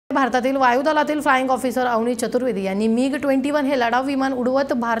भारतातील वायुदलातील flying officer Avni Chaturvedi यांनी MiG-21 हे लढाऊ विमान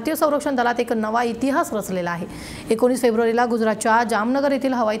उडवत भारतीय संरक्षण दलात एक नवा इतिहास रचलेला आहे। 19 फेब्रुवारीला गुजरातच्या जामनगर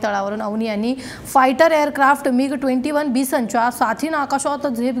येथील हवाई तळावरून अवनी यांनी फायटर एअरक्राफ्ट MiG-21 बिसनच्या साथीने आकाशात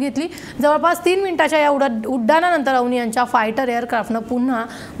झेप घेतली। जवळपास 3 मिनिटांच्या या उड्डाणानंतर अवनी यांच्या फायटर एअरक्राफ्टने पुन्हा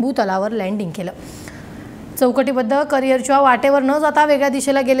भूतलावर लँडिंग केलं। चौकटीबद्ध करिअरच्या वाटेवर न जाता वेगळ्या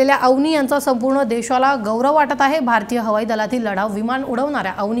दिशेला गेलेल्या अवनी यांचा संपूर्ण देशाला गौरव वाटत आहे। भारतीय हवाई दलातील लढाऊ विमान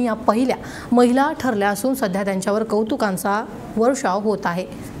उडवणाऱ्या अवनी या पहिल्या महिला ठरल्या असून सध्या त्यांच्यावर कौतुकांचा वर्षाव होत आहे।